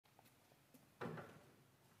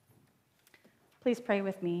Please pray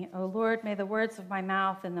with me. O Lord, may the words of my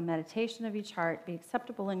mouth and the meditation of each heart be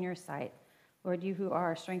acceptable in your sight. Lord, you who are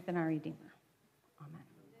our strength and our Redeemer. Amen.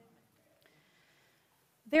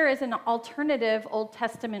 There is an alternative Old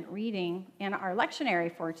Testament reading in our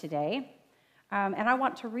lectionary for today, and I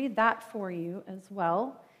want to read that for you as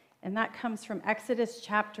well, and that comes from Exodus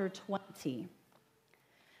chapter 20.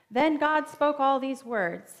 Then God spoke all these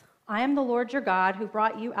words, I am the Lord your God who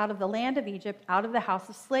brought you out of the land of Egypt, out of the house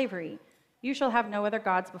of slavery. You shall have no other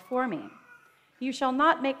gods before me. You shall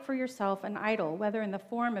not make for yourself an idol, whether in the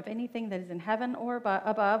form of anything that is in heaven or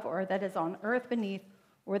above, or that is on earth beneath,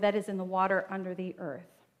 or that is in the water under the earth.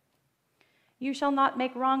 You shall not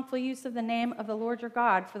make wrongful use of the name of the Lord your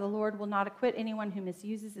God, for the Lord will not acquit anyone who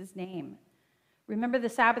misuses his name. Remember the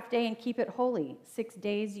Sabbath day and keep it holy. 6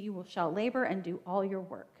 days you shall labor and do all your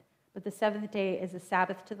work, but the seventh day is a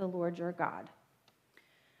Sabbath to the Lord your God.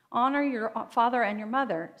 Honor your father and your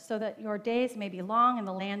mother, so that your days may be long in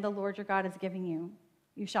the land the Lord your God is giving you.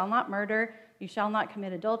 You shall not murder, you shall not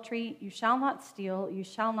commit adultery, you shall not steal, you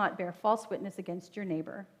shall not bear false witness against your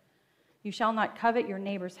neighbor. You shall not covet your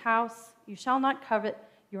neighbor's house, you shall not covet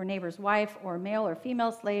your neighbor's wife, or male or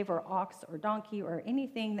female slave, or ox or donkey, or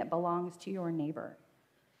anything that belongs to your neighbor.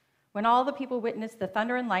 When all the people witnessed the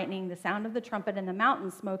thunder and lightning, the sound of the trumpet, and the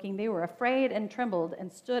mountain smoking, they were afraid and trembled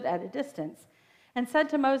and stood at a distance, and said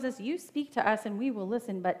to Moses, You speak to us and we will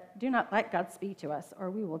listen, but do not let God speak to us,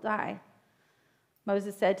 or we will die.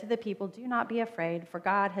 Moses said to the people, Do not be afraid, for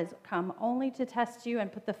God has come only to test you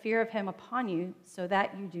and put the fear of him upon you, so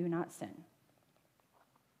that you do not sin.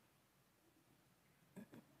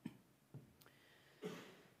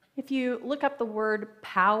 If you look up the word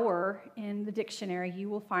power in the dictionary, you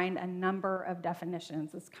will find a number of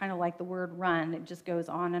definitions. It's kind of like the word run. It just goes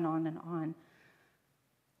on and on and on.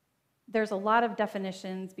 There's a lot of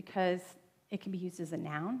definitions because it can be used as a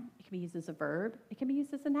noun, it can be used as a verb, it can be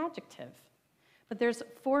used as an adjective. But there's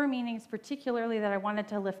 4 meanings particularly that I wanted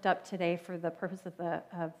to lift up today for the purpose of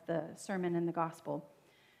the sermon and the gospel.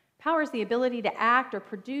 Power is the ability to act or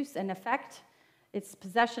produce an effect. It's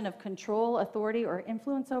possession of control, authority, or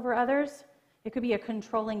influence over others. It could be a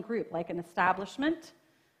controlling group, like an establishment.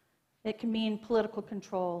 It can mean political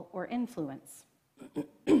control or influence.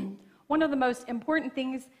 One of the most important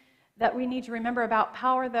things that we need to remember about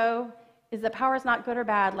power, though, is that power is not good or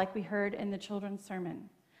bad, like we heard in the children's sermon.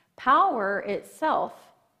 Power itself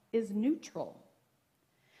is neutral.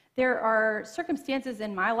 There are circumstances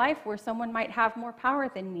in my life where someone might have more power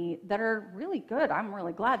than me that are really good. I'm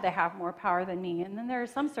really glad they have more power than me. And then there are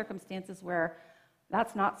some circumstances where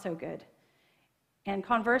that's not so good. And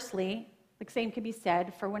conversely, the same can be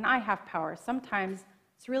said for when I have power. Sometimes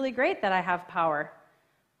it's really great that I have power.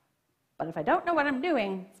 But if I don't know what I'm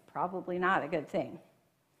doing, it's probably not a good thing.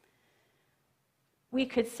 We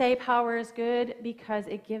could say power is good because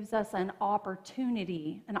it gives us an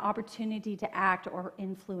opportunity to act or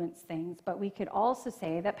influence things. But we could also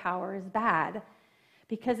say that power is bad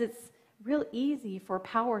because it's real easy for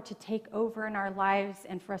power to take over in our lives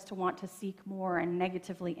and for us to want to seek more and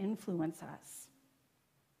negatively influence us.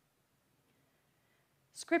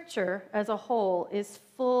 Scripture as a whole is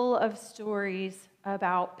full of stories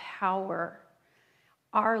about power.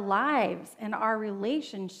 Our lives and our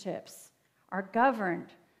relationships are governed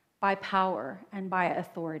by power and by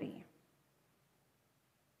authority.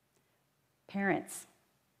 Parents,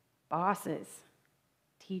 bosses,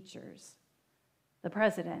 teachers, the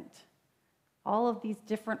president, all of these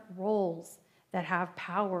different roles that have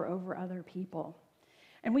power over other people.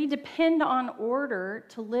 And we depend on order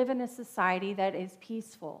to live in a society that is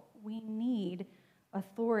peaceful. We need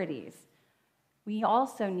authorities. We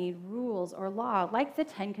also need rules or law, like the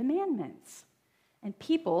 10 Commandments, and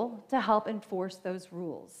people to help enforce those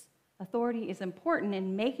rules. Authority is important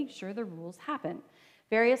in making sure the rules happen.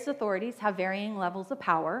 Various authorities have varying levels of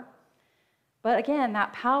power, but again,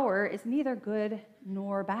 that power is neither good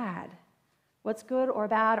nor bad. What's good or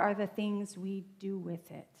bad are the things we do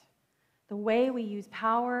with it, the way we use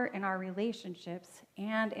power in our relationships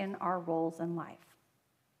and in our roles in life.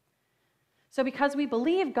 So because we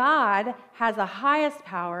believe God has the highest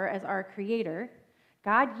power as our creator,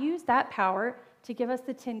 God used that power to give us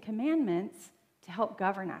the 10 Commandments to help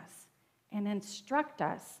govern us and instruct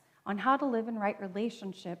us on how to live in right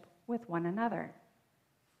relationship with one another.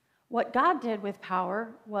 What God did with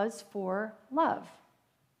power was for love.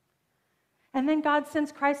 And then God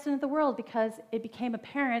sends Christ into the world because it became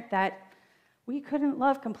apparent that we couldn't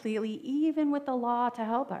love completely, even with the law to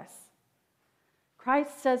help us.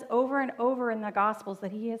 Christ says over and over in the Gospels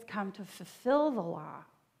that he has come to fulfill the law.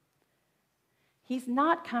 He's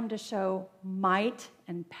not come to show might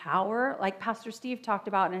and power, like Pastor Steve talked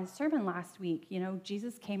about in his sermon last week. You know,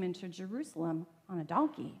 Jesus came into Jerusalem on a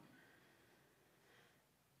donkey.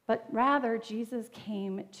 But rather, Jesus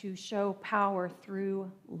came to show power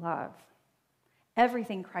through love.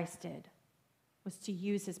 Everything Christ did was to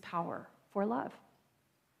use his power for love.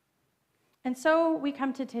 And so we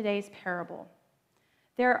come to today's parable.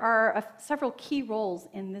 There are several key roles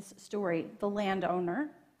in this story. The landowner,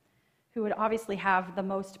 who would obviously have the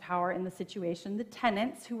most power in the situation. The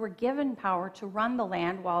tenants, who were given power to run the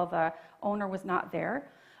land while the owner was not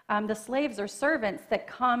there. The slaves or servants that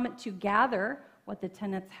come to gather what the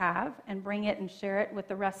tenants have and bring it and share it with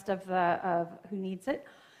the rest of who needs it.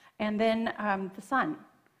 And then the son,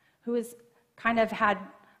 who is kind of had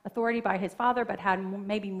authority by his father, but had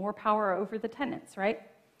maybe more power over the tenants, right?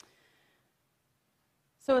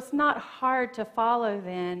 So it's not hard to follow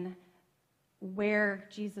then where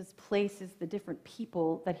Jesus places the different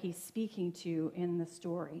people that he's speaking to in the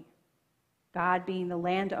story. God being the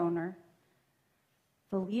landowner,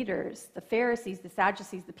 the leaders, the Pharisees, the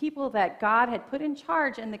Sadducees, the people that God had put in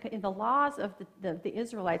charge in the laws of the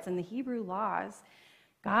Israelites and the Hebrew laws.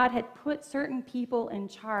 God had put certain people in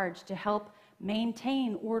charge to help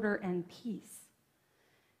maintain order and peace.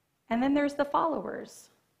 And then there's the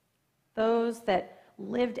followers, those that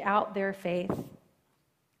lived out their faith.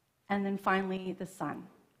 And then finally, the Son,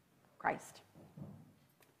 Christ.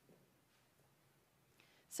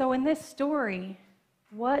 So in this story,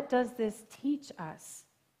 what does this teach us?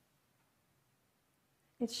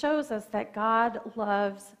 It shows us that God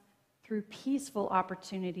loves through peaceful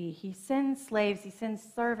opportunity. He sends slaves, he sends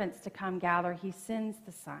servants to come gather, he sends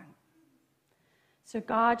the Son. So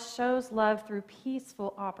God shows love through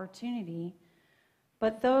peaceful opportunity,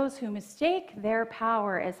 but those who mistake their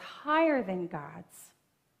power as higher than God's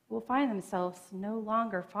will find themselves no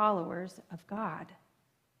longer followers of God.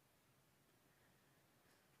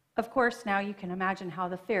 Of course, now you can imagine how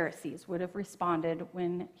the Pharisees would have responded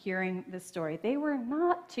when hearing this story. They were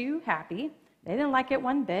not too happy. They didn't like it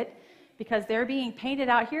one bit because they're being painted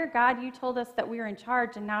out here. God, you told us that we were in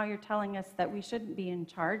charge, and now you're telling us that we shouldn't be in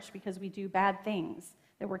charge because we do bad things,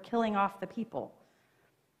 that we're killing off the people.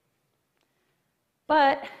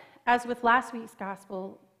 But as with last week's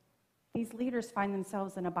gospel, these leaders find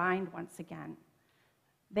themselves in a bind once again.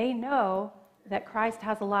 They know that Christ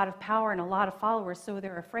has a lot of power and a lot of followers, so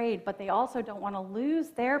they're afraid, but they also don't want to lose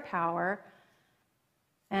their power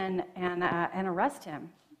and arrest him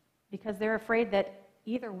because they're afraid that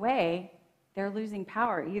either way, they're losing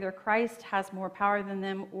power. Either Christ has more power than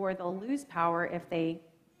them or they'll lose power if they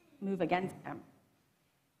move against him.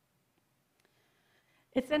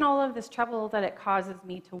 It's in all of this trouble that it causes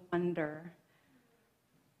me to wonder.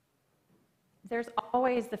 There's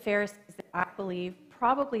always the Pharisees that I believe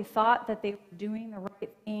probably thought that they were doing the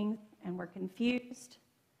right thing and were confused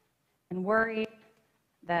and worried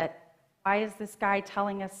that why is this guy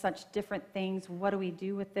telling us such different things? What do we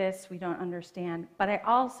do with this? We don't understand. But I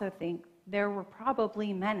also think there were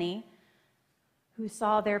probably many who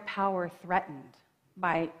saw their power threatened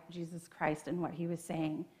by Jesus Christ and what he was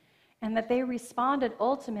saying, and that they responded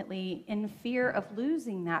ultimately in fear of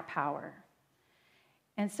losing that power.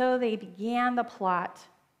 And so they began the plot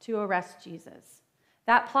to arrest Jesus.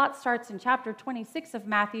 That plot starts in chapter 26 of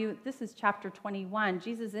Matthew. This is chapter 21.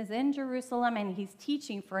 Jesus is in Jerusalem, and he's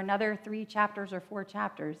teaching for another 3 chapters or 4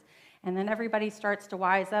 chapters. And then everybody starts to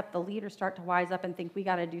wise up. The leaders start to wise up and think, we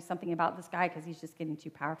got to do something about this guy because he's just getting too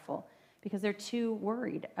powerful, because they're too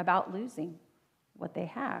worried about losing what they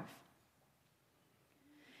have.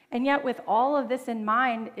 And yet, with all of this in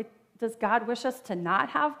mind, does God wish us to not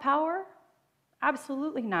have power?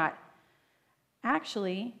 Absolutely not.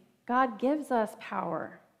 Actually, God gives us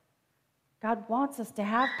power. God wants us to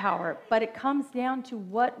have power, but it comes down to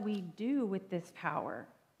what we do with this power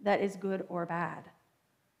that is good or bad.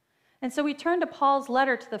 And so we turn to Paul's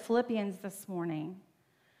letter to the Philippians this morning.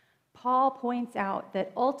 Paul points out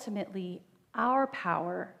that ultimately our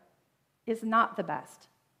power is not the best,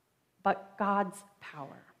 but God's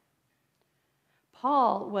power.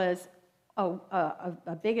 Paul was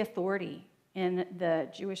a big authority in the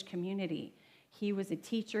Jewish community. He was a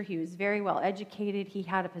teacher. He was very well educated. He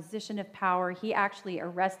had a position of power. He actually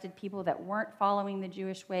arrested people that weren't following the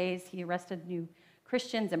Jewish ways. He arrested new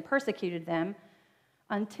Christians and persecuted them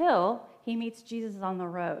until he meets Jesus on the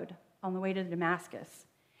road, on the way to Damascus.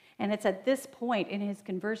 And it's at this point in his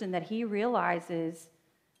conversion that he realizes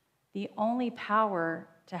the only power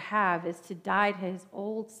to have is to die to his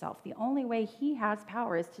old self. The only way he has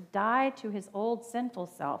power is to die to his old sinful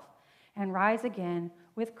self and rise again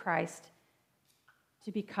with Christ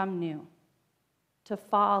to become new, to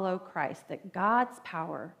follow Christ, that God's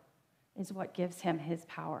power is what gives him his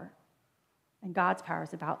power. And God's power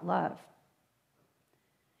is about love.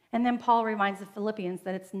 And then Paul reminds the Philippians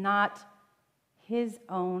that it's not his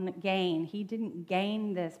own gain. He didn't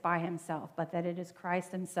gain this by himself, but that it is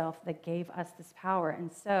Christ himself that gave us this power.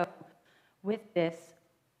 And so with this,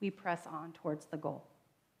 we press on towards the goal.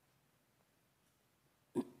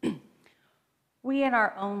 We in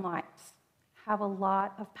our own lives have a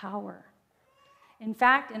lot of power. In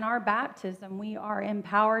fact, in our baptism, we are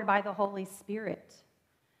empowered by the Holy Spirit.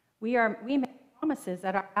 We make promises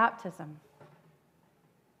at our baptism.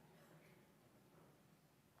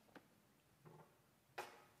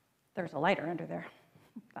 There's a lighter under there.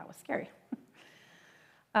 That was scary.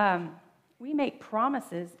 We make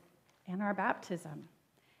promises in our baptism,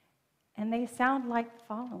 and they sound like the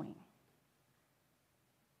following.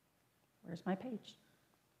 Where's my page?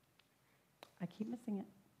 I keep missing it.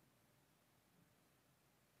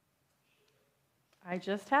 I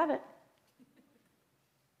just had it.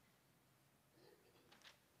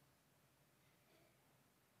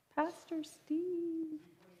 Pastor Steve.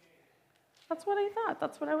 That's what I thought.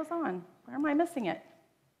 That's what I was on. Where am I missing it?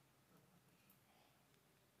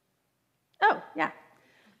 Oh, yeah.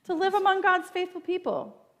 To live among God's faithful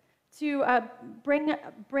people. To bring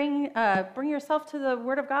yourself to the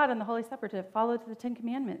Word of God and the Holy Supper. To follow the Ten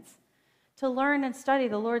Commandments. To learn and study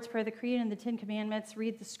the Lord's Prayer, the Creed, and the Ten Commandments.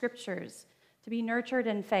 Read the Scriptures. To be nurtured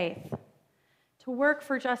in faith. To work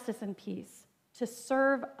for justice and peace. To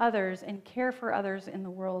serve others and care for others in the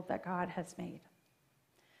world that God has made.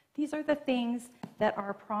 These are the things that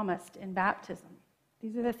are promised in baptism.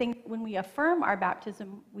 These are the things, when we affirm our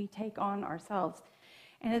baptism, we take on ourselves.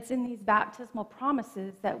 And it's in these baptismal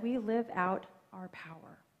promises that we live out our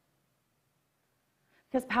power.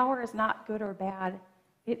 Because power is not good or bad.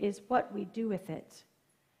 It is what we do with it.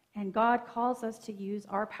 And God calls us to use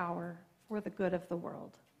our power for the good of the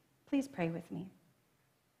world. Please pray with me.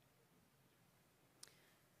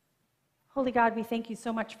 Holy God, we thank you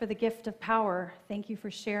so much for the gift of power. Thank you for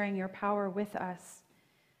sharing your power with us.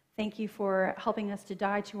 Thank you for helping us to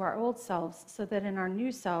die to our old selves so that in our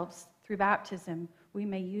new selves, through baptism, we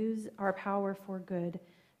may use our power for good,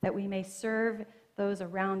 that we may serve those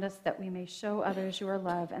around us, that we may show others your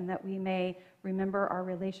love, and that we may remember our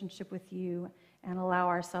relationship with you and allow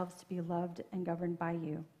ourselves to be loved and governed by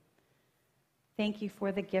you. Thank you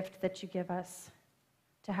for the gift that you give us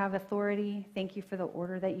to have authority. Thank you for the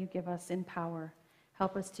order that you give us in power.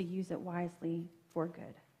 Help us to use it wisely for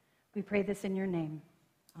good. We pray this in your name.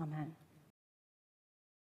 Amen.